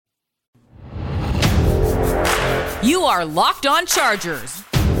You are Locked On Chargers,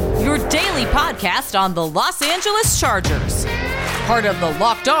 your daily podcast on the Los Angeles Chargers, part of the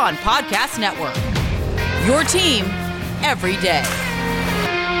Locked On Podcast Network, your team every day.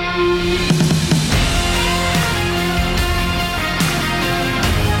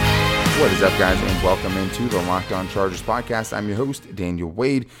 What is up, guys, and welcome into the Locked On Chargers podcast. I'm your host, Daniel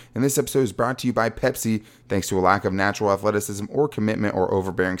Wade, and this episode is brought to you by Pepsi. Thanks to a lack of natural athleticism or commitment or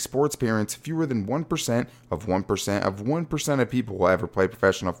overbearing sports parents, fewer than 1% of 1% of people will ever play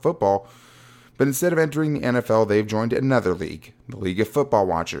professional football. But instead of entering the NFL, they've joined another league, the League of Football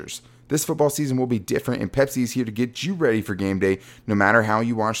Watchers. This football season will be different, and Pepsi is here to get you ready for game day, no matter how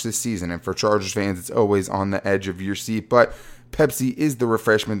you watch this season. And for Chargers fans, it's always on the edge of your seat, but Pepsi is the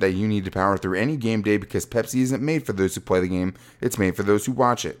refreshment that you need to power through any game day, because Pepsi isn't made for those who play the game, it's made for those who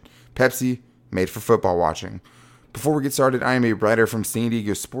watch it. Pepsi, made for football watching. Before we get started, I am a writer from San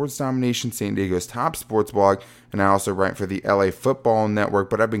Diego Sports Domination, San Diego's top sports blog, and I also write for the LA Football Network,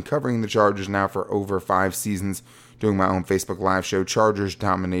 but I've been covering the Chargers now for over 5 seasons, doing my own Facebook Live show, Chargers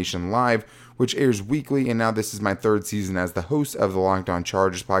Domination Live, which airs weekly, and now this is my 3rd season as the host of the Locked On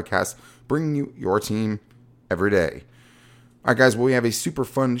Chargers podcast, bringing you your team every day. Alright guys, well, we have a super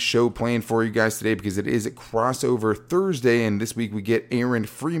fun show planned for you guys today because it is crossover Thursday, and this week we get Aaron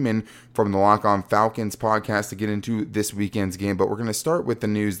Freeman from the Locked On Falcons podcast to get into this weekend's game. But we're going to start with the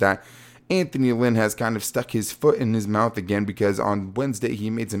news that Anthony Lynn has kind of stuck his foot in his mouth again, because on Wednesday he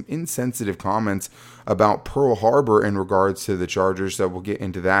made some insensitive comments about Pearl Harbor in regards to the Chargers, so we'll get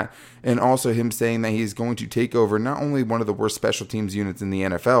into that. And also him saying that he's going to take over not only one of the worst special teams units in the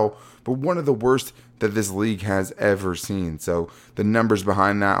NFL, but one of the worst that this league has ever seen. So the numbers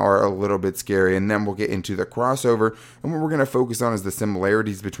behind that are a little bit scary. And then we'll get into the crossover, and what we're going to focus on is the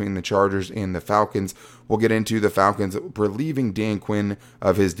similarities between the Chargers and the Falcons. We'll get into the Falcons relieving Dan Quinn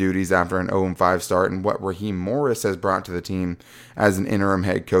of his duties after an 0-5 start, and what Raheem Morris has brought to the team as an interim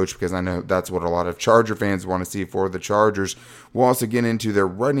head coach, because I know that's what a lot of Charger fans want to see for the Chargers. We'll also get into their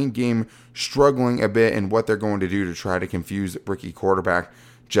running game struggling a bit and what they're going to do to try to confuse rookie quarterback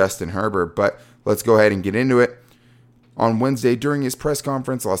Justin Herbert. But let's go ahead and get into it. On Wednesday, during his press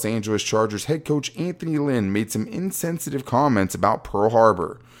conference, Los Angeles Chargers head coach Anthony Lynn made some insensitive comments about Pearl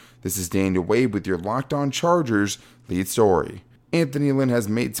Harbor. This is Daniel Wade with your Locked On Chargers lead story. Anthony Lynn has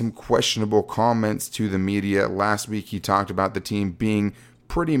made some questionable comments to the media. Last week, he talked about the team being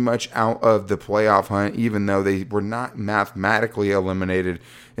pretty much out of the playoff hunt, even though they were not mathematically eliminated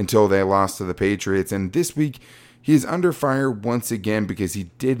until they lost to the Patriots. And this week, he is under fire once again because he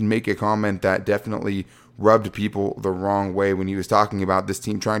did make a comment that definitely rubbed people the wrong way when he was talking about this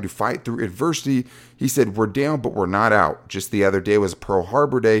team trying to fight through adversity. He said, "We're down, but we're not out. Just the other day was Pearl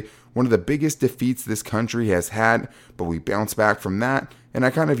Harbor Day, one of the biggest defeats this country has had, but we bounced back from that." And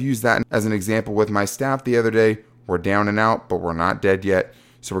I kind of used that as an example with my staff the other day. We're down and out, but we're not dead yet.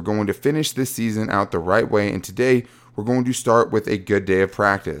 So we're going to finish this season out the right way, and today we're going to start with a good day of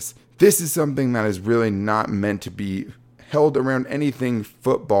practice. This is something that is really not meant to be held around anything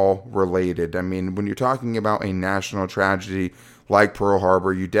football related. I mean, when you're talking about a national tragedy like Pearl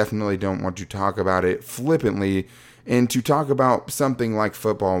Harbor, you definitely don't want to talk about it flippantly. And to talk about something like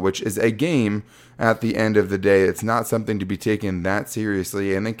football, which is a game at the end of the day, it's not something to be taken that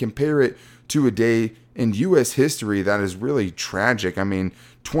seriously. And then compare it to a day in U.S. history that is really tragic. I mean,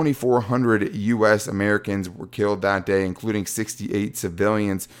 2,400 U.S. Americans were killed that day, including 68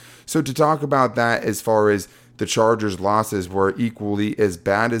 civilians. So to talk about that as far as the Chargers' losses were equally as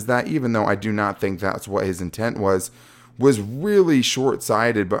bad as that, even though I do not think that's what his intent was really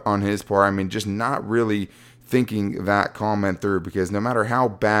short-sighted but on his part. I mean, just not really thinking that comment through, because no matter how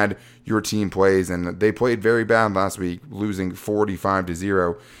bad your team plays, and they played very bad last week, losing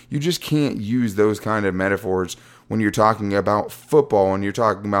 45-0, you just can't use those kind of metaphors when you're talking about football and you're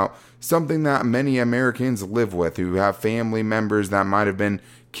talking about something that many Americans live with, who have family members that might have been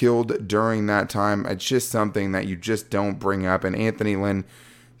killed during that time. It's just something that you just don't bring up. And Anthony Lynn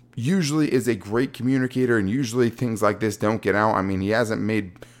usually is a great communicator, and usually things like this don't get out. I mean, he hasn't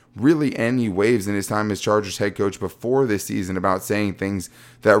made really any waves in his time as Chargers head coach before this season about saying things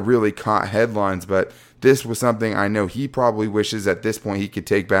that really caught headlines, but this was something I know he probably wishes at this point he could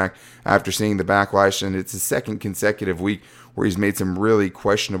take back after seeing the backlash, and it's the 2nd consecutive week where he's made some really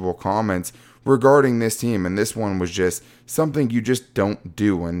questionable comments regarding this team, and this one was just something you just don't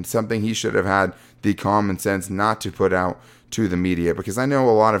do, and something he should have had the common sense not to put out to the media, because I know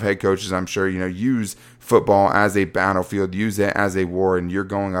a lot of head coaches, I'm sure, use football as a battlefield, use it as a war, and you're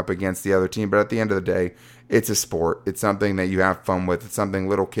going up against the other team. But at the end of the day, it's a sport. It's something that you have fun with. It's something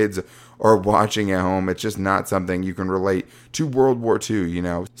little kids are watching at home. It's just not something you can relate to World War II, you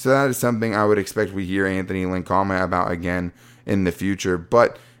know. So that is something I would expect we hear Anthony Lynn comment about again in the future.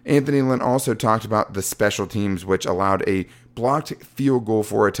 But Anthony Lynn also talked about the special teams, which allowed a blocked field goal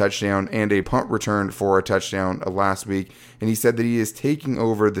for a touchdown and a punt return for a touchdown last week. And he said that he is taking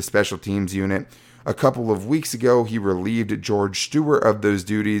over the special teams unit. A couple of weeks ago, he relieved George Stewart of those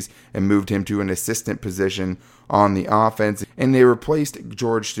duties and moved him to an assistant position on the offense. And they replaced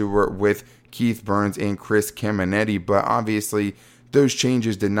George Stewart with Keith Burns and Chris Caminetti. But obviously, those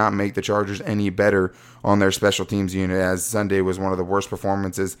changes did not make the Chargers any better on their special teams unit, as Sunday was one of the worst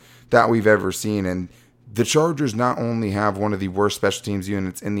performances that we've ever seen. And the Chargers not only have one of the worst special teams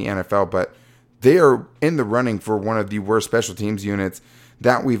units in the NFL, but they are in the running for one of the worst special teams units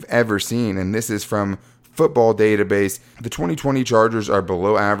that we've ever seen. And this is from Football Database. The 2020 Chargers are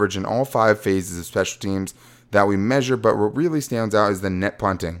below average in all 5 phases of special teams that we measure, but what really stands out is the net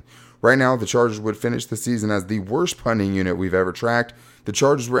punting. Right now, the Chargers would finish the season as the worst punting unit we've ever tracked. The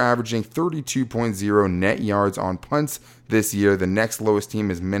Chargers were averaging 32.0 net yards on punts this year. The next lowest team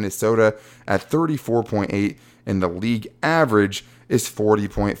is Minnesota at 34.8, and the league average is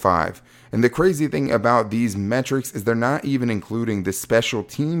 40.5. And the crazy thing about these metrics is they're not even including the special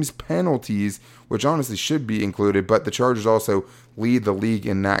teams penalties, which honestly should be included, but the Chargers also lead the league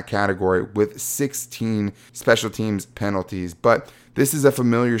in that category with 16 special teams penalties. But this is a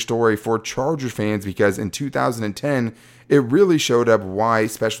familiar story for Chargers fans because in 2010, it really showed up why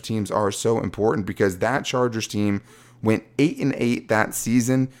special teams are so important, because that Chargers team went 8-8 that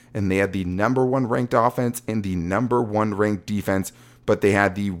season, and they had the number 1 ranked offense and the number 1 ranked defense, but they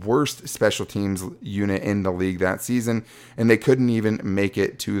had the worst special teams unit in the league that season, and they couldn't even make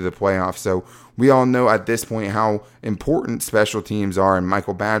it to the playoffs. So we all know at this point how important special teams are, and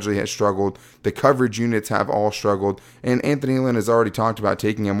Michael Badgley has struggled. The coverage units have all struggled, and Anthony Lynn has already talked about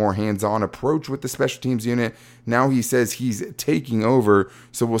taking a more hands-on approach with the special teams unit. Now he says he's taking over,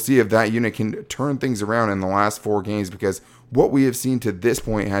 so we'll see if that unit can turn things around in the last 4 games, because what we have seen to this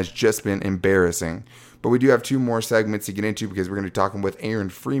point has just been embarrassing. But we do have 2 more segments to get into, because we're going to be talking with Aaron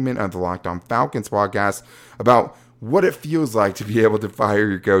Freeman of the Locked On Falcons podcast about what it feels like to be able to fire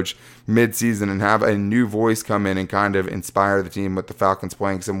your coach mid-season and have a new voice come in and kind of inspire the team with the Falcons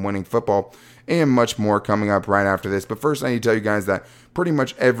playing some winning football, and much more coming up right after this. But first, I need to tell you guys that pretty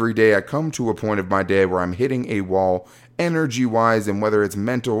much every day I come to a point of my day where I'm hitting a wall energy-wise, and whether it's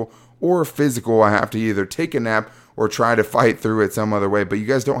mental or physical, I have to either take a nap or try to fight through it some other way. But you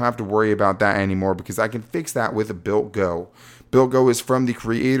guys don't have to worry about that anymore, because I can fix that with a Built Go. Built Go is from the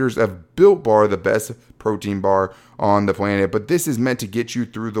creators of Built Bar, the best protein bar on the planet. But this is meant to get you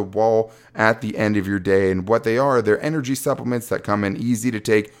through the wall at the end of your day. And what they are, they're energy supplements that come in easy to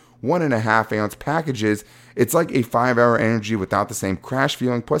take 1.5 ounce packages. It's like a 5-hour energy without the same crash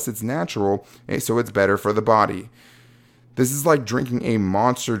feeling. Plus, it's natural, so it's better for the body. This is like drinking a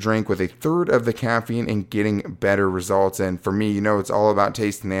monster drink with 1/3 of the caffeine and getting better results. And for me, you know, it's all about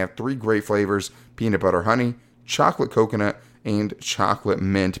taste. And they have 3 great flavors: peanut butter honey, chocolate coconut, and chocolate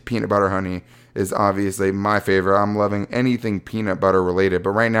mint. Peanut butter honey is obviously my favorite. I'm loving anything peanut butter related. But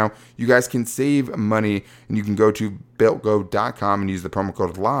right now, you guys can save money, and you can go to BuiltGo.com and use the promo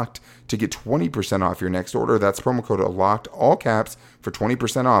code LOCKED to get 20% off your next order. That's promo code LOCKED, all caps, for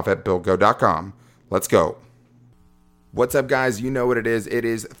 20% off at BuiltGo.com. Let's go. What's up, guys? You know what it is. It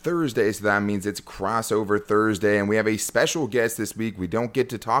is Thursday, so that means it's Crossover Thursday, and we have a special guest this week. We don't get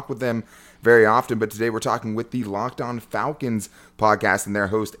to talk with them very often, but today we're talking with the Locked On Falcons podcast and their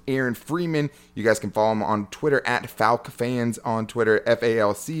host, Aaron Freeman. You guys can follow him on Twitter at FalcFans on Twitter,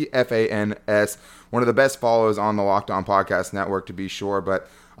 FalcFans. One of the best follows on the Locked On Podcast Network, to be sure, but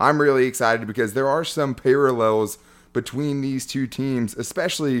I'm really excited because there are some parallels between these two teams,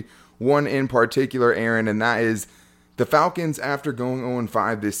 especially one in particular, Aaron, and that is the Falcons, after going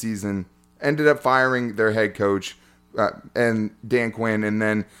 0-5 this season, ended up firing their head coach and Dan Quinn. And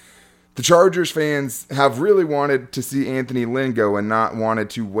then the Chargers fans have really wanted to see Anthony Lynn go and not wanted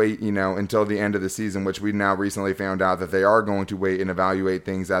to wait, until the end of the season, which we now recently found out that they are going to wait and evaluate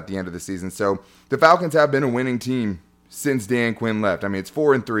things at the end of the season. So the Falcons have been a winning team since Dan Quinn left. I mean, it's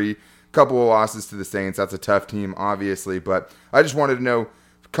 4-3, couple of losses to the Saints. That's a tough team, obviously. But I just wanted to know,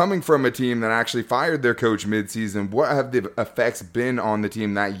 coming from a team that actually fired their coach midseason, what have the effects been on the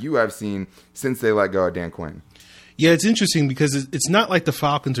team that you have seen since they let go of Dan Quinn? Yeah, it's interesting because it's not like the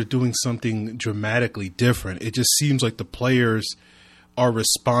Falcons are doing something dramatically different. It just seems like the players are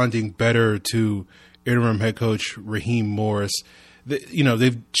responding better to interim head coach Raheem Morris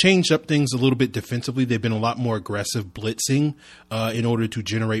they've changed up things a little bit defensively. They've been a lot more aggressive blitzing in order to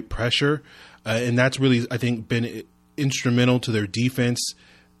generate pressure. And that's really, I think, been instrumental to their defense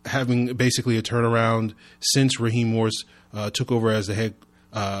having basically a turnaround since Raheem Morris took over as the head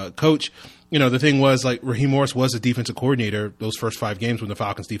coach. The thing was, like, Raheem Morris was a defensive coordinator those first 5 games when the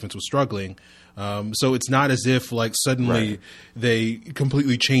Falcons defense was struggling. So it's not as if, like, suddenly they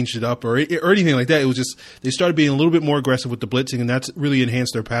completely changed it up or anything like that. It was just they started being a little bit more aggressive with the blitzing, and that's really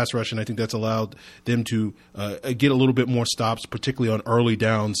enhanced their pass rush, and I think that's allowed them to get a little bit more stops, particularly on early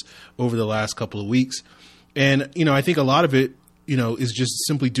downs over the last couple of weeks. And, I think a lot of it, is just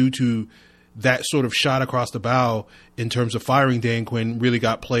simply due to that sort of shot across the bow in terms of firing Dan Quinn really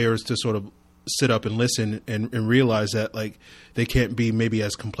got players to sort of sit up and listen and realize that, like, they can't be maybe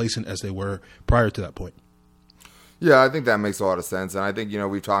as complacent as they were prior to that point. Yeah, I think that makes a lot of sense. And I think,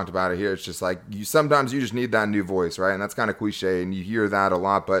 we've talked about it here. It's just like sometimes you just need that new voice, right? And that's kind of cliche and you hear that a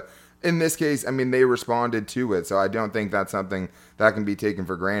lot. But in this case, they responded to it. So I don't think that's something that can be taken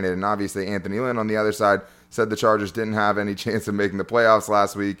for granted. And obviously Anthony Lynn on the other side said the Chargers didn't have any chance of making the playoffs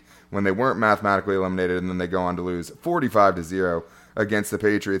last week when they weren't mathematically eliminated, and then they go on to lose 45-0 against the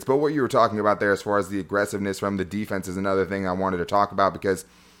Patriots. But what you were talking about there as far as the aggressiveness from the defense is another thing I wanted to talk about, because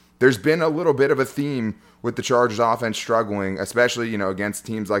there's been a little bit of a theme with the Chargers offense struggling, especially, against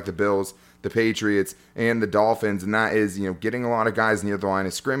teams like the Bills, the Patriots, and the Dolphins, and that is, getting a lot of guys near the line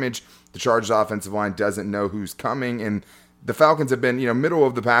of scrimmage. The Chargers offensive line doesn't know who's coming, and the Falcons have been, middle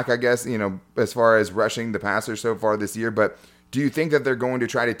of the pack, I guess, as far as rushing the passer so far this year. But do you think that they're going to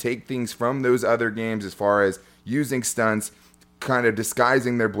try to take things from those other games as far as using stunts, kind of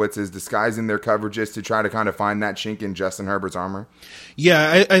disguising their blitzes, disguising their coverages to try to kind of find that chink in Justin Herbert's armor?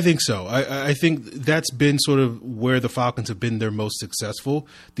 Yeah, I think so. I think that's been sort of where the Falcons have been their most successful.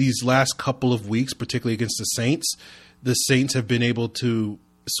 These last couple of weeks, particularly against the Saints have been able to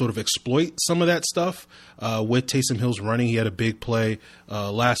sort of exploit some of that stuff with Taysom Hill's running. He had a big play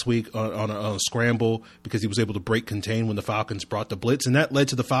last week on a scramble because he was able to break contain when the Falcons brought the blitz, and that led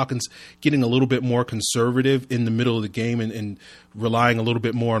to the Falcons getting a little bit more conservative in the middle of the game and relying a little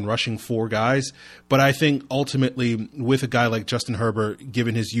bit more on rushing 4 guys. But I think ultimately with a guy like Justin Herbert,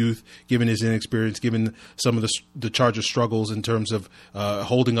 given his youth, given his inexperience, given some of the Chargers' struggles in terms of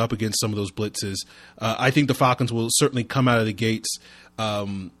holding up against some of those blitzes, I think the Falcons will certainly come out of the gates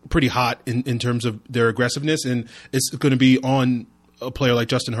pretty hot in terms of their aggressiveness, and it's going to be on a player like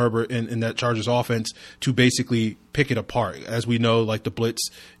Justin Herbert in that Chargers offense to basically pick it apart. As we know, like the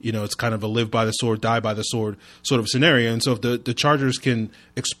blitz, it's kind of a live by the sword, die by the sword sort of scenario. And so if the Chargers can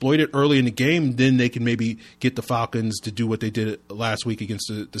exploit it early in the game, then they can maybe get the Falcons to do what they did last week against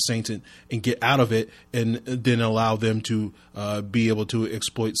the Saints and get out of it, and then allow them to be able to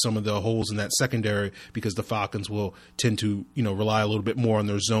exploit some of the holes in that secondary, because the Falcons will tend to, rely a little bit more on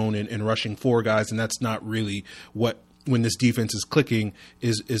their zone and rushing 4 guys. And that's not really when this defense is clicking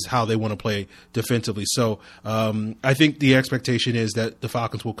is how they want to play defensively. So I think the expectation is that the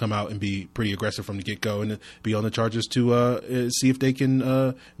Falcons will come out and be pretty aggressive from the get-go and be on the Chargers to see if they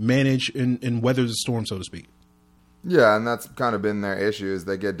can manage and weather the storm, so to speak. Yeah, and that's kind of been their issue, is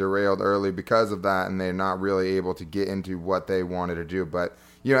they get derailed early because of that, and they're not really able to get into what they wanted to do. But,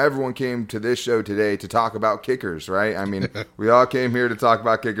 everyone came to this show today to talk about kickers, right? We all came here to talk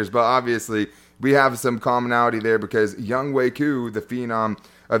about kickers, but obviously we have some commonality there, because Younghoe Koo, the phenom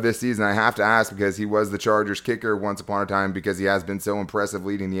of this season, I have to ask, because he was the Chargers kicker once upon a time, because he has been so impressive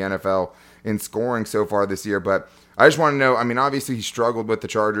leading the NFL in scoring so far this year. But I just want to know, obviously he struggled with the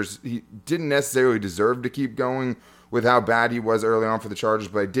Chargers. He didn't necessarily deserve to keep going with how bad he was early on for the Chargers,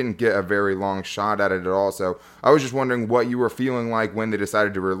 but I didn't get a very long shot at it at all. So I was just wondering what you were feeling like when they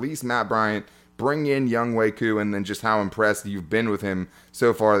decided to release Matt Bryant, bring in Younghoe Koo, and then just how impressed you've been with him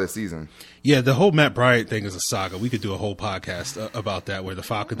so far this season. Yeah, the whole Matt Bryant thing is a saga. We could do a whole podcast about that, where the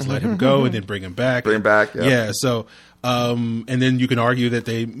Falcons let him go and then bring him back. Yep. Yeah, so and then you can argue that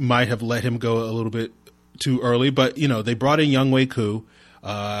they might have let him go a little bit too early, but they brought in Younghoe Koo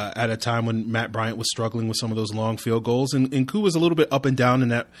at a time when Matt Bryant was struggling with some of those long field goals, and Koo was a little bit up and down in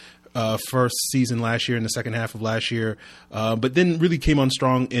that first season last year, in the second half of last year, but then really came on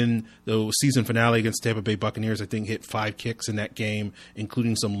strong in the season finale against Tampa Bay Buccaneers. I think hit 5 kicks in that game,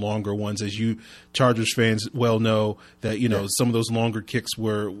 including some longer ones. As you Chargers fans well know, that some of those longer kicks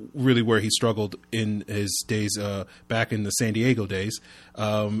were really where he struggled in his days back in the San Diego days,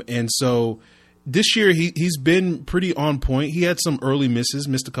 and so this year he's been pretty on point. He had some early misses,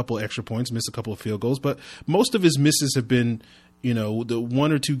 missed a couple of extra points, missed a couple of field goals, but most of his misses have been, the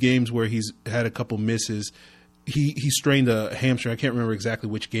 1 or 2 games where he's had a couple misses he strained a hamstring. I can't remember exactly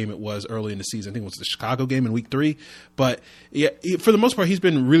which game it was early in the season. I think it was the Chicago game in week 3. But yeah, for the most part, he's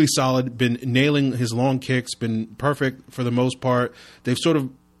been really solid, been nailing his long kicks, been perfect for the most part. They've sort of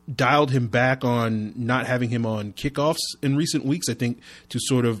dialed him back on not having him on kickoffs in recent weeks, I think, to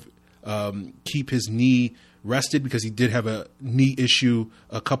sort of keep his knee rested, because he did have a knee issue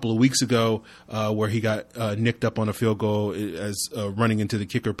a couple of weeks ago where he got nicked up on a field goal as running into the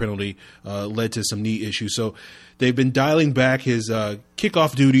kicker penalty led to some knee issues. So they've been dialing back his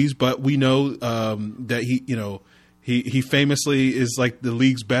kickoff duties, but we know that he famously is like the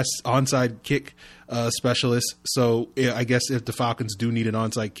league's best onside kick specialist. So I guess if the Falcons do need an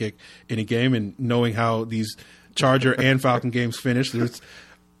onside kick in a game, and knowing how these Charger and Falcon games finish, there's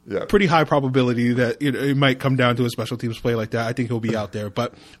pretty high probability that it might come down to a special teams play like that. I think he'll be out there.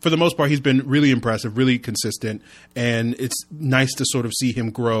 But for the most part, he's been really impressive, really consistent, and it's nice to sort of see him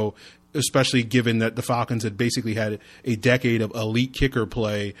grow, especially given that the Falcons had basically had a decade of elite kicker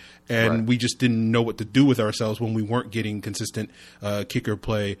play, and we just didn't know what to do with ourselves when we weren't getting consistent kicker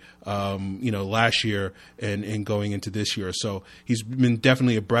play, last year and going into this year. So he's been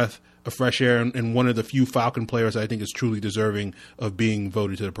definitely a breath of fresh air, and one of the few Falcon players I think is truly deserving of being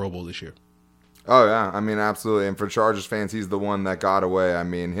voted to the Pro Bowl this year. Oh, yeah. I mean, absolutely. And for Chargers fans, he's the one that got away. I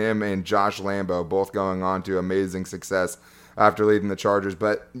mean, him and Josh Lambo both going on to amazing success after leading the Chargers.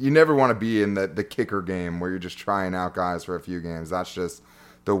 But you never want to be in the kicker game where you're just trying out guys for a few games. That's just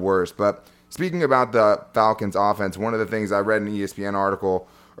the worst. But speaking about the Falcons offense, one of the things I read in an ESPN article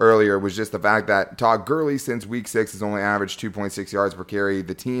earlier was just the fact that Todd Gurley since week 6 has only averaged 2.6 yards per carry.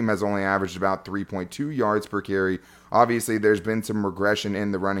 The team has only averaged about 3.2 yards per carry. Obviously, there's been some regression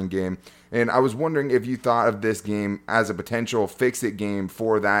in the running game. And I was wondering if you thought of this game as a potential fix-it game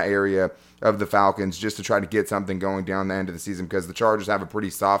for that area of the Falcons, just to try to get something going down the end of the season, because the Chargers have a pretty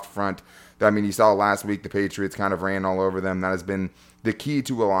soft front. I mean, you saw last week the Patriots kind of ran all over them. That has been the key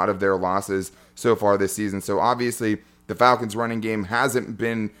to a lot of their losses so far this season. So obviously, the Falcons' running game hasn't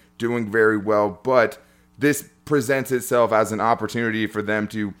been doing very well, but this presents itself as an opportunity for them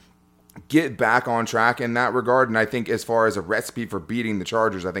to get back on track in that regard. And I think as far as a recipe for beating the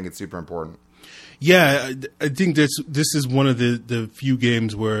Chargers, I think it's super important. Yeah, I think this is one of the few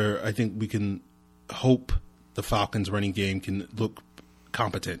games where I think we can hope the Falcons' running game can look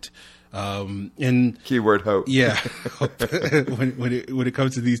competent. And keyword hope. Yeah, when it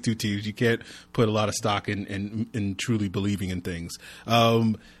comes to these two teams, you can't put a lot of stock in truly believing in things.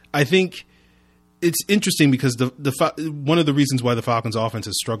 I think it's interesting because one of the reasons why the Falcons' offense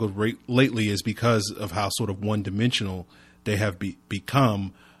has struggled lately is because of how sort of one-dimensional they have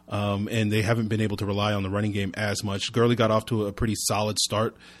become. And they haven't been able to rely on the running game as much. Gurley got off to a pretty solid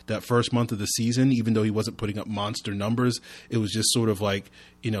start that first month of the season, even though he wasn't putting up monster numbers. It was just sort of like,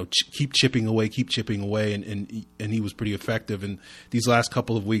 keep chipping away, and he was pretty effective. And these last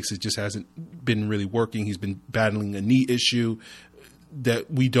couple of weeks, it just hasn't been really working. He's been battling a knee issue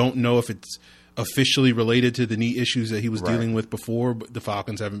that we don't know if it's officially related to the knee issues that he was dealing with before, but the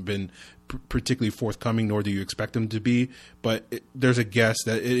Falcons haven't been particularly forthcoming, nor do you expect them to be. But there's a guess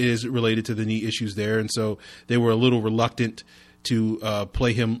that it is related to the knee issues there, and so they were a little reluctant to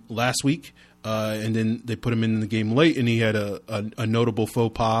play him last week. And then they put him in the game late, and he had a notable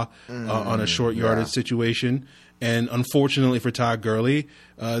faux pas on a short yardage situation. And unfortunately for Todd Gurley,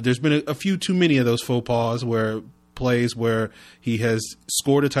 there's been a few too many of those faux pas where plays where he has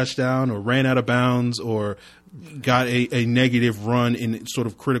scored a touchdown or ran out of bounds or got a negative run in sort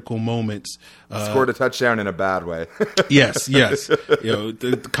of critical moments. Scored a touchdown in a bad way. Yes.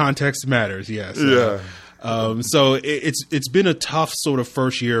 The context matters. Yes. Yeah. So it's been a tough sort of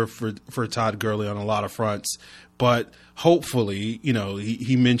first year for Todd Gurley on a lot of fronts, but hopefully,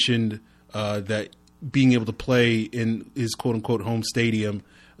 he mentioned that being able to play in his quote unquote home stadium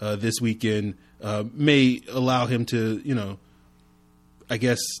this weekend may allow him to, I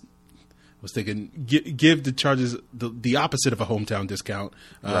guess I was thinking give the Chargers the opposite of a hometown discount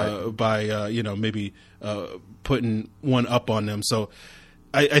by, maybe putting one up on them. So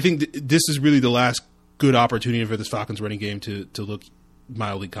I think this is really the last good opportunity for this Falcons running game to look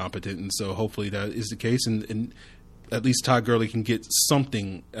mildly competent. And so hopefully that is the case. And at least Todd Gurley can get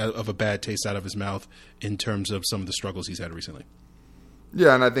something of a bad taste out of his mouth in terms of some of the struggles he's had recently.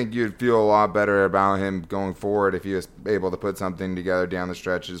 Yeah, and I think you'd feel a lot better about him going forward if he was able to put something together down the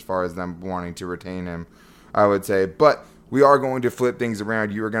stretch as far as them wanting to retain him, I would say. But we are going to flip things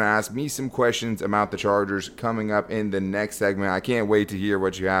around. You are going to ask me some questions about the Chargers coming up in the next segment. I can't wait to hear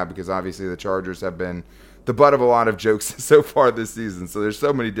what you have because obviously the Chargers have been the butt of a lot of jokes so far this season. So there's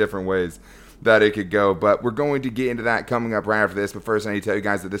so many different ways that it could go. But we're going to get into that coming up right after this. But first, I need to tell you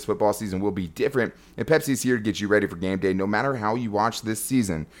guys that this football season will be different, and Pepsi's here to get you ready for game day no matter how you watch this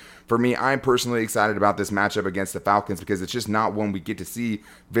season. For me, I'm personally excited about this matchup against the Falcons because it's just not one we get to see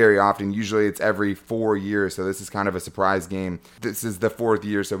very often. Usually it's every 4 years, so this is kind of a surprise game. This is the 4th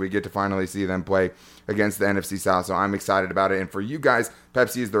year, so we get to finally see them play against the NFC South, so I'm excited about it. And for you guys,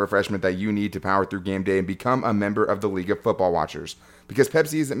 Pepsi is the refreshment that you need to power through game day and become a member of the League of Football Watchers. Because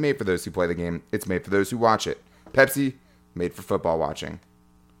Pepsi isn't made for those who play the game, it's made for those who watch it. Pepsi, made for football watching.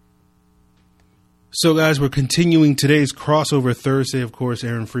 So, guys, we're continuing today's Crossover Thursday. Of course,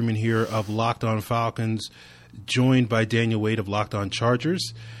 Aaron Freeman here of Locked On Falcons, joined by Daniel Wade of Locked On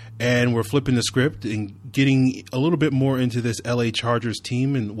Chargers. And we're flipping the script and getting a little bit more into this LA Chargers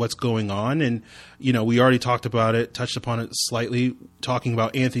team and what's going on. And, you know, we already talked about it, touched upon it slightly, talking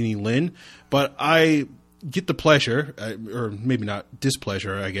about Anthony Lynn. But I get the pleasure, or maybe not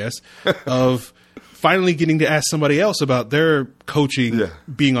displeasure, I guess, of finally getting to ask somebody else about their coaching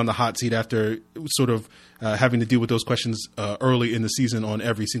being on the hot seat after sort of having to deal with those questions early in the season on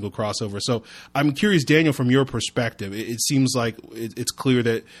every single crossover. So I'm curious, Daniel, from your perspective, it seems like it's clear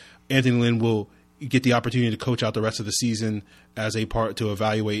that Anthony Lynn will get the opportunity to coach out the rest of the season as a part to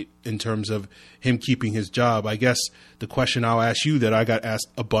evaluate in terms of him keeping his job. I guess the question I'll ask you that I got asked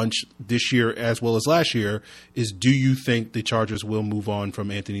a bunch this year as well as last year is, do you think the Chargers will move on from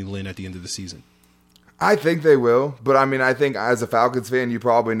Anthony Lynn at the end of the season? I think they will, but I mean, I think as a Falcons fan, you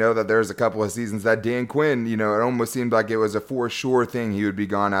probably know that there's a couple of seasons that Dan Quinn, you know, it almost seemed like it was a for sure thing he would be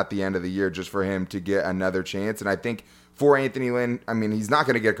gone at the end of the year just for him to get another chance. And I think for Anthony Lynn, I mean, he's not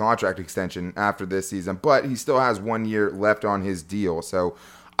going to get a contract extension after this season, but he still has 1 year left on his deal. So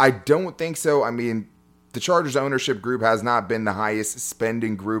I don't think so. I mean, the Chargers ownership group has not been the highest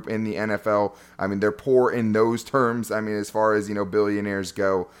spending group in the NFL. I mean, they're poor in those terms. I mean, as far as, you know, billionaires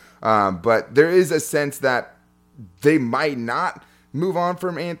go. But there is a sense that they might not move on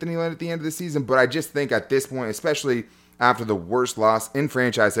from Anthony Lynn at the end of the season. But I just think at this point, especially after the worst loss in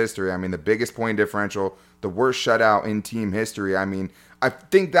franchise history, I mean, the biggest point differential, the worst shutout in team history, I mean, I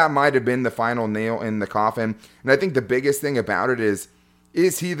think that might have been the final nail in the coffin. And I think the biggest thing about it is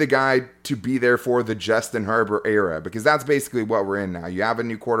he the guy to be there for the Justin Herbert era? Because that's basically what we're in now. You have a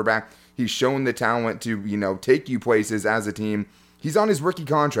new quarterback. He's shown the talent to, you know, take you places as a team. He's on his rookie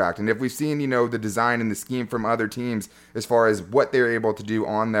contract, and if we've seen, you know, the design and the scheme from other teams as far as what they're able to do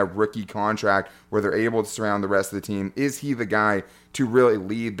on that rookie contract where they're able to surround the rest of the team, is he the guy to really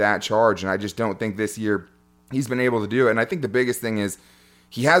lead that charge? And I just don't think this year he's been able to do it. And I think the biggest thing is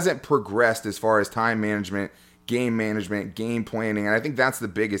he hasn't progressed as far as time management, game planning, and I think that's the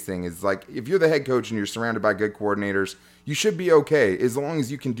biggest thing is, like, if you're the head coach and you're surrounded by good coordinators, you should be okay as long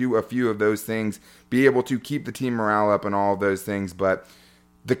as you can do a few of those things, be able to keep the team morale up and all of those things. But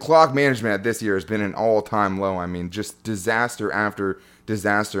the clock management this year has been an all-time low. I mean, just disaster after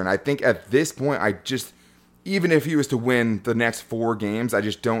disaster. And I think at this point, even if he was to win the next 4 games, I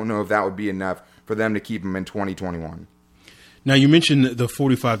just don't know if that would be enough for them to keep him in 2021. Now, you mentioned the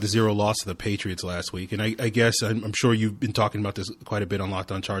 45-0 loss to the Patriots last week, and I guess I'm sure you've been talking about this quite a bit on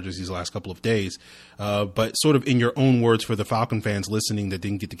Locked On Chargers these last couple of days. But sort of in your own words for the Falcon fans listening that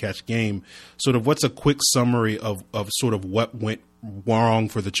didn't get to catch the game, sort of what's a quick summary of sort of what went wrong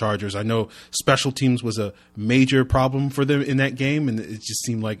for the Chargers? I know special teams was a major problem for them in that game, and it just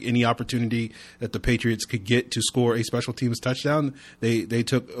seemed like any opportunity that the Patriots could get to score a special teams touchdown, they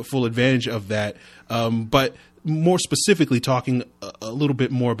took full advantage of that. But more specifically, talking a little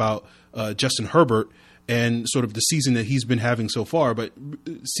bit more about Justin Herbert and sort of the season that he's been having so far, but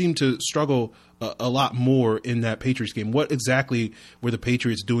seemed to struggle a lot more in that Patriots game. What exactly were the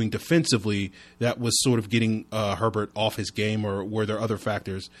Patriots doing defensively that was sort of getting Herbert off his game, or were there other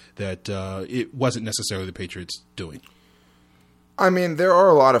factors that it wasn't necessarily the Patriots doing? I mean, there are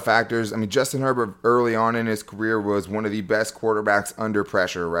a lot of factors. I mean, Justin Herbert early on in his career was one of the best quarterbacks under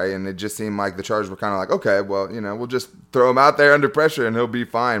pressure, right? And it just seemed like the Chargers were kind of like, okay, well, you know, we'll just throw him out there under pressure and he'll be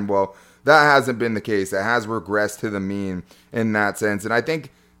fine. Well, that hasn't been the case. It has regressed to the mean in that sense. And I think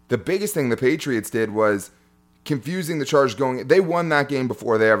the biggest thing the Patriots did was confusing the Chargers going. They won that game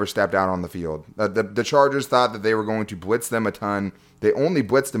before they ever stepped out on the field. The Chargers thought that they were going to blitz them a ton. They only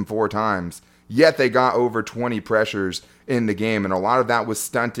blitzed them 4 times. Yet they got over 20 pressures in the game, and a lot of that was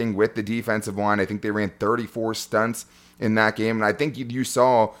stunting with the defensive line. I think they ran 34 stunts in that game, and I think you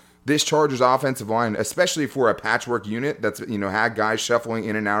saw this Chargers offensive line, especially for a patchwork unit that's, you know, had guys shuffling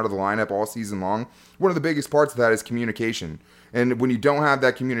in and out of the lineup all season long. One of the biggest parts of that is communication. And when you don't have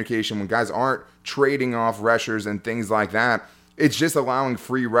that communication, when guys aren't trading off rushers and things like that, it's just allowing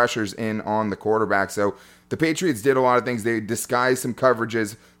free rushers in on the quarterback. So the Patriots did a lot of things. They disguised some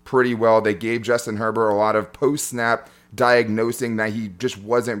coverages pretty well. They gave Justin Herbert a lot of post-snap diagnosing that he just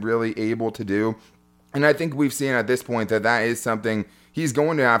wasn't really able to do. And I think we've seen at this point that is something he's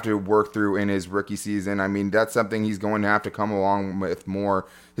going to have to work through in his rookie season. I mean, that's something he's going to have to come along with more.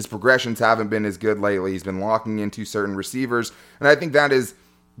 His progressions haven't been as good lately. He's been locking into certain receivers. And I think that is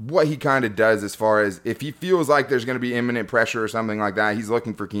what he kind of does as far as if he feels like there's going to be imminent pressure or something like that, he's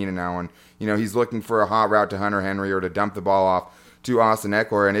looking for Keenan Allen. You know, he's looking for a hot route to Hunter Henry or to dump the ball off to Austin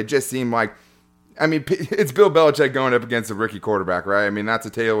Eckler. And it just seemed like, I mean, it's Bill Belichick going up against a rookie quarterback, right? I mean, that's a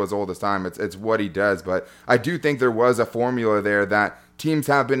tale as old as time. It's what he does. But I do think there was a formula there that teams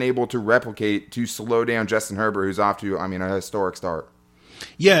have been able to replicate to slow down Justin Herbert, who's off to, I mean, a historic start.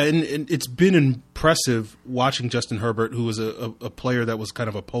 Yeah, and it's been impressive watching Justin Herbert, who was a player that was kind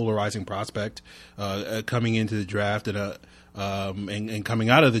of a polarizing prospect coming into the draft and coming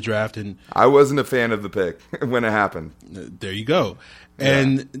out of the draft. And I wasn't a fan of the pick when it happened. There you go. Yeah.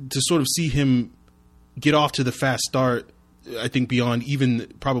 And to sort of see him get off to the fast start, I think beyond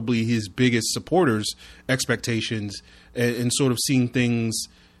even probably his biggest supporters' expectations, and sort of seeing things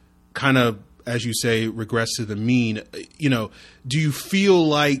kind of, as you say, regress to the mean. You know, do you feel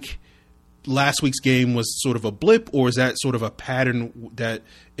like last week's game was sort of a blip, or is that sort of a pattern that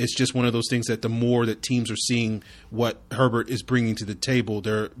it's just one of those things that the more that teams are seeing what Herbert is bringing to the table,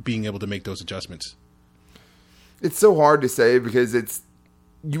 they're being able to make those adjustments? It's so hard to say because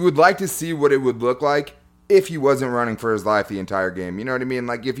you would like to see what it would look like if he wasn't running for his life the entire game. You know what I mean?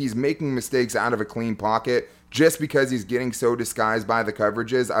 Like if he's making mistakes out of a clean pocket just because he's getting so disguised by the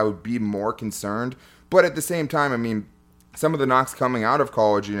coverages, I would be more concerned. But at the same time, I mean, some of the knocks coming out of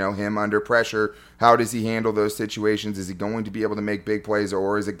college, you know, him under pressure, how does he handle those situations? Is he going to be able to make big plays,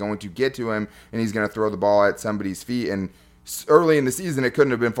 or is it going to get to him and he's going to throw the ball at somebody's feet? And early in the season, it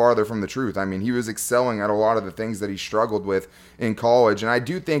couldn't have been farther from the truth. I mean, he was excelling at a lot of the things that he struggled with in college. And I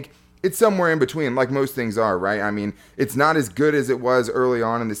do think it's somewhere in between, like most things are, right? I mean, it's not as good as it was early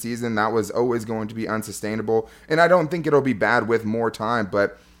on in the season. That was always going to be unsustainable. And I don't think it'll be bad with more time.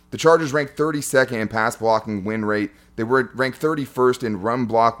 But the Chargers ranked 32nd in pass blocking win rate. They were ranked 31st in run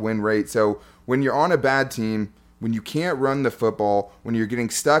block win rate. So when you're on a bad team, when you can't run the football, when you're getting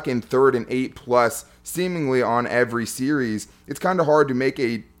stuck in 3rd and 8+ seemingly on every series, it's kind of hard to make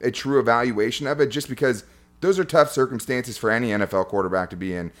a true evaluation of it, just because those are tough circumstances for any NFL quarterback to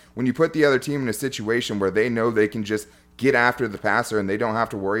be in. When you put the other team in a situation where they know they can just get after the passer and they don't have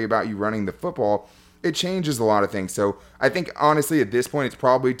to worry about you running the football, it changes a lot of things. So I think, honestly, at this point, it's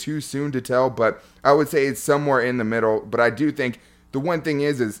probably too soon to tell, but I would say it's somewhere in the middle. But I do think the one thing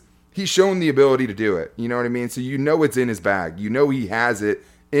is he's shown the ability to do it. You know what I mean? So you know it's in his bag. You know he has it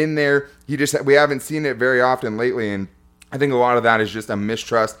in there. We haven't seen it very often lately, and I think a lot of that is just a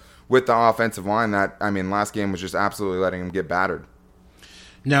mistrust with the offensive line that, I mean, last game was just absolutely letting him get battered.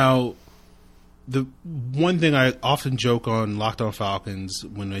 Now, the one thing I often joke on Locked On Falcons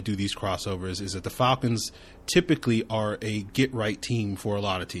when I do these crossovers is that the Falcons typically are a get-right team for a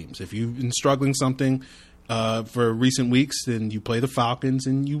lot of teams. If you've been struggling something for recent weeks, then you play the Falcons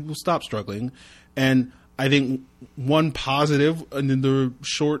and you will stop struggling. And I think one positive in the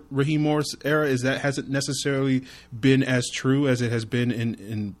short Raheem Morris era is that hasn't necessarily been as true as it has been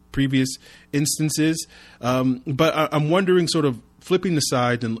in previous instances. But I'm wondering, sort of flipping the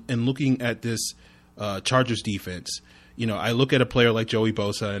side and looking at this Chargers defense. You know, I look at a player like Joey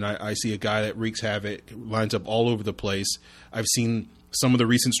Bosa and I see a guy that wreaks havoc, lines up all over the place. I've seen some of the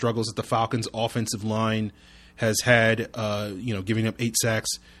recent struggles that the Falcons offensive line has had, giving up 8 sacks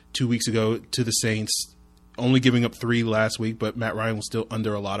 2 weeks ago to the Saints, only giving up 3 last week, but Matt Ryan was still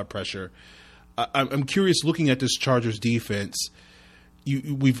under a lot of pressure. I'm curious, looking at this Chargers defense,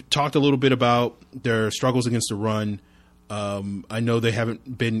 we've talked a little bit about their struggles against the run. I know they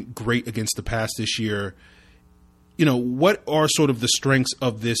haven't been great against the pass this year. You know, what are sort of the strengths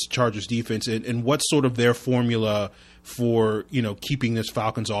of this Chargers defense, and what's sort of their formula for, you know, keeping this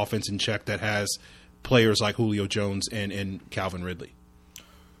Falcons offense in check that has players like Julio Jones and Calvin Ridley?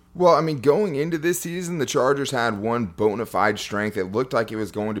 Well, I mean, going into this season, the Chargers had one bona fide strength. It looked like it was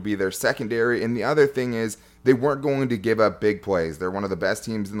going to be their secondary. And the other thing is they weren't going to give up big plays. They're one of the best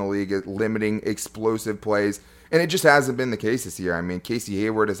teams in the league at limiting explosive plays. And it just hasn't been the case this year. I mean, Casey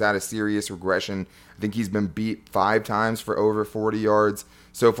Hayward has had a serious regression. I think he's been beat 5 times for over 40 yards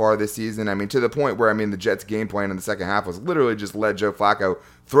so far this season. I mean, to the point where, I mean, the Jets' game plan in the second half was literally just let Joe Flacco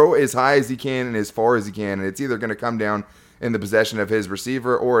throw as high as he can and as far as he can. And it's either going to come down in the possession of his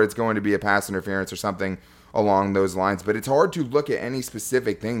receiver, or it's going to be a pass interference or something along those lines. But it's hard to look at any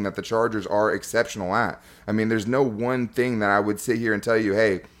specific thing that the Chargers are exceptional at. I mean, there's no one thing that I would sit here and tell you,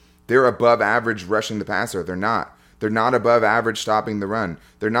 hey, they're above average rushing the passer. They're not. They're not above average stopping the run.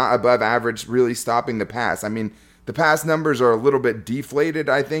 They're not above average really stopping the pass. I mean, the pass numbers are a little bit deflated,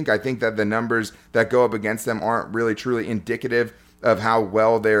 I think. I think that the numbers that go up against them aren't really truly indicative of how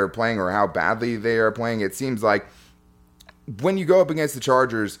well they're playing or how badly they are playing. It seems like when you go up against the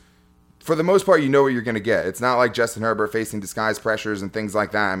Chargers, for the most part, you know what you're going to get. It's not like Justin Herbert facing disguise pressures and things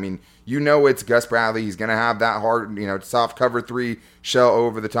like that. I mean, you know it's Gus Bradley. He's going to have that hard, soft cover 3 shell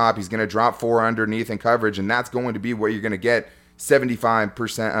over the top. He's going to drop 4 underneath in coverage, and that's going to be what you're going to get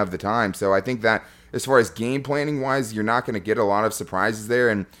 75% of the time. So I think that as far as game planning wise, you're not going to get a lot of surprises there.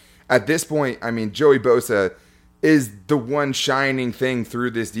 And at this point, I mean, Joey Bosa is the one shining thing through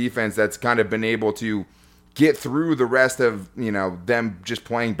this defense that's kind of been able to get through the rest of, them just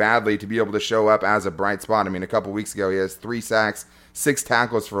playing badly to be able to show up as a bright spot. I mean, a couple weeks ago, he has 3 sacks, 6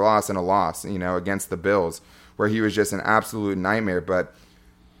 tackles for loss, and a loss, against the Bills, where he was just an absolute nightmare. But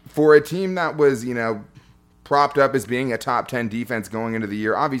for a team that was, propped up as being a top 10 defense going into the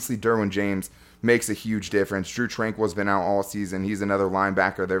year, obviously Derwin James makes a huge difference. Drew Tranquill's been out all season. He's another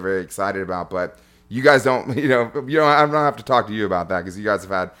linebacker they're very excited about. But you guys don't, I don't have to talk to you about that because you guys have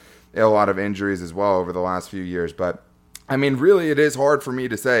had a lot of injuries as well over the last few years. But, I mean, really it is hard for me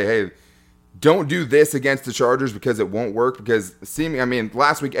to say, hey, don't do this against the Chargers because it won't work. Because,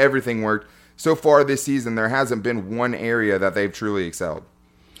 last week everything worked. So far this season, there hasn't been one area that they've truly excelled.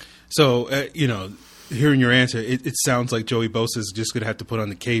 So, hearing your answer, it sounds like Joey Bosa is just going to have to put on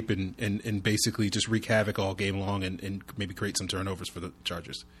the cape and basically just wreak havoc all game long and maybe create some turnovers for the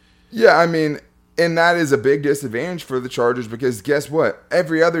Chargers. Yeah, I mean, and that is a big disadvantage for the Chargers because guess what?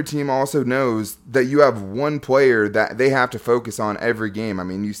 Every other team also knows that you have one player that they have to focus on every game. I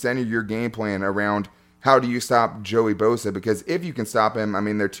mean, you center your game plan around how do you stop Joey Bosa, because if you can stop him, I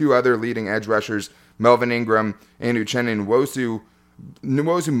mean, there are 2 other leading edge rushers, Melvin Ingram and Uchenna Nwosu.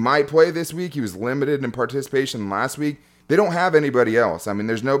 Nwosu might play this week. He was limited in participation last week. They don't have anybody else. I mean,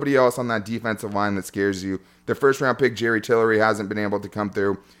 there's nobody else on that defensive line that scares you. Their first-round pick, Jerry Tillery, hasn't been able to come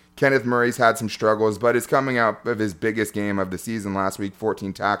through. Kenneth Murray's had some struggles, but is coming out of his biggest game of the season last week,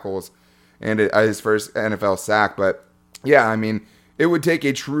 14 tackles and his first NFL sack. But, yeah, I mean, it would take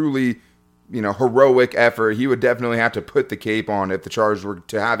a truly, heroic effort. He would definitely have to put the cape on if the Chargers were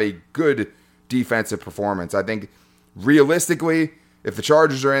to have a good defensive performance. I think, realistically, if the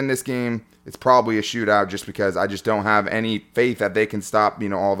Chargers are in this game, it's probably a shootout just because I just don't have any faith that they can stop,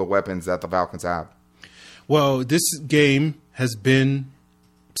 all the weapons that the Falcons have. Well, this game has been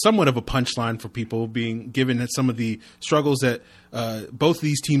somewhat of a punchline for people, being given that some of the struggles that both of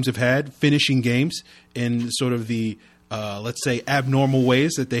these teams have had finishing games in sort of the, let's say, abnormal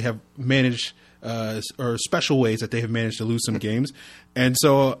ways that they have managed or special ways that they have managed to lose some games. And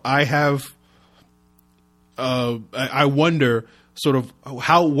so I wonder sort of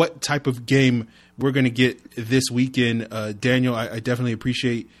what type of game we're going to get this weekend. Daniel, I definitely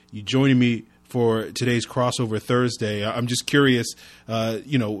appreciate you joining me for today's Crossover Thursday. I'm just curious,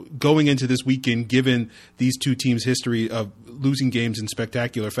 going into this weekend, given these 2 teams' history of losing games in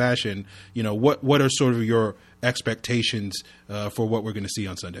spectacular fashion, what are sort of your expectations for what we're going to see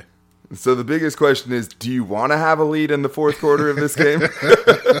on Sunday? So the biggest question is, do you want to have a lead in the fourth quarter of this game?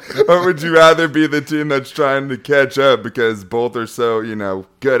 Or would you rather be the team that's trying to catch up because both are so,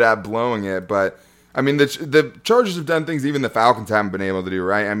 good at blowing it? But, I mean, the Chargers have done things even the Falcons haven't been able to do,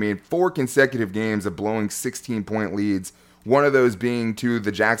 right? I mean, 4 consecutive games of blowing 16-point leads, one of those being to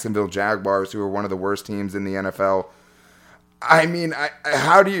the Jacksonville Jaguars, who are one of the worst teams in the NFL. I mean,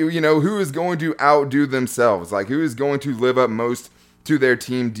 how do you, who is going to outdo themselves? Like, who is going to live up most to their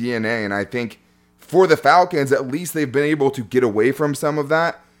team DNA? And I think for the Falcons, at least they've been able to get away from some of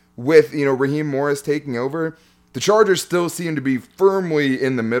that with, Raheem Morris taking over. The Chargers still seem to be firmly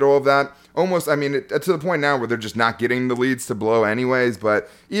in the middle of that. Almost, I mean, to the point now where they're just not getting the leads to blow anyways,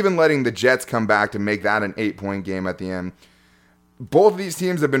 but even letting the Jets come back to make that an 8-point game at the end. Both of these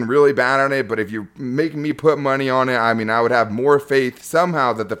teams have been really bad on it, but if you make me put money on it, I mean, I would have more faith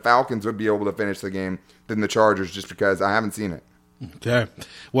somehow that the Falcons would be able to finish the game than the Chargers, just because I haven't seen it. Okay.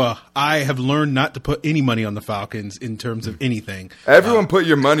 Well, I have learned not to put any money on the Falcons in terms of anything. Everyone put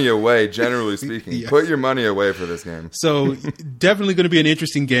your money away, generally speaking. Yes. Put your money away for this game. So definitely going to be an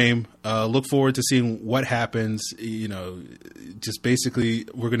interesting game. Look forward to seeing what happens. Just basically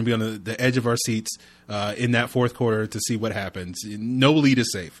we're going to be on the edge of our seats in that fourth quarter to see what happens. No lead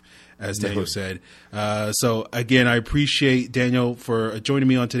is safe, as Daniel said. So, again, I appreciate Daniel for joining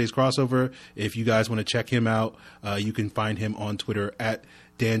me on today's Crossover. If you guys want to check him out, you can find him on Twitter at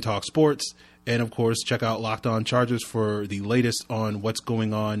Dan Talk Sports. And, of course, check out Locked On Chargers for the latest on what's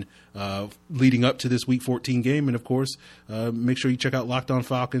going on leading up to this Week 14 game. And, of course, make sure you check out Locked On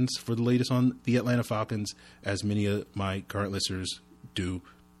Falcons for the latest on the Atlanta Falcons, as many of my current listeners do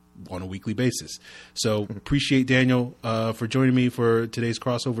on a weekly basis. So appreciate Daniel for joining me for today's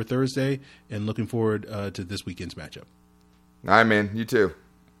Crossover Thursday, and looking forward to this weekend's matchup. All right, man. You too.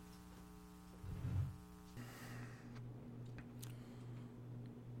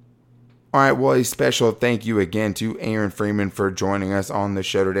 All right, well, a special thank you again to Aaron Freeman for joining us on the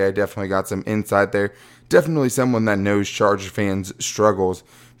show today. I definitely got some insight there. Definitely someone that knows Chargers fans' struggles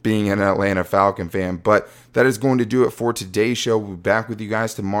being an Atlanta Falcon fan. But that is going to do it for today's show. We'll be back with you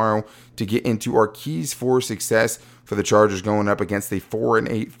guys tomorrow to get into our keys for success for the Chargers going up against the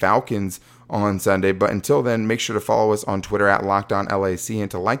 4-8 Falcons on Sunday. But until then, make sure to follow us on Twitter at LockedOnLAC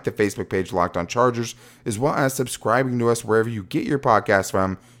and to like the Facebook page Locked On Chargers, as well as subscribing to us wherever you get your podcasts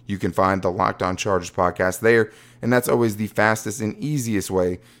from. You can find the Locked On Chargers podcast there, and that's always the fastest and easiest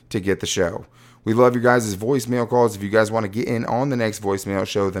way to get the show. We love your guys' voicemail calls. If you guys want to get in on the next voicemail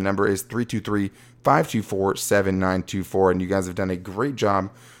show, the number is 323-524-7924, and you guys have done a great job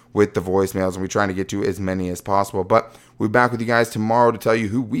with the voicemails, and we're trying to get to as many as possible. But we'll be back with you guys tomorrow to tell you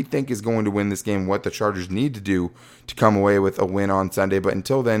who we think is going to win this game, what the Chargers need to do to come away with a win on Sunday. But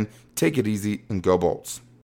until then, take it easy and go Bolts.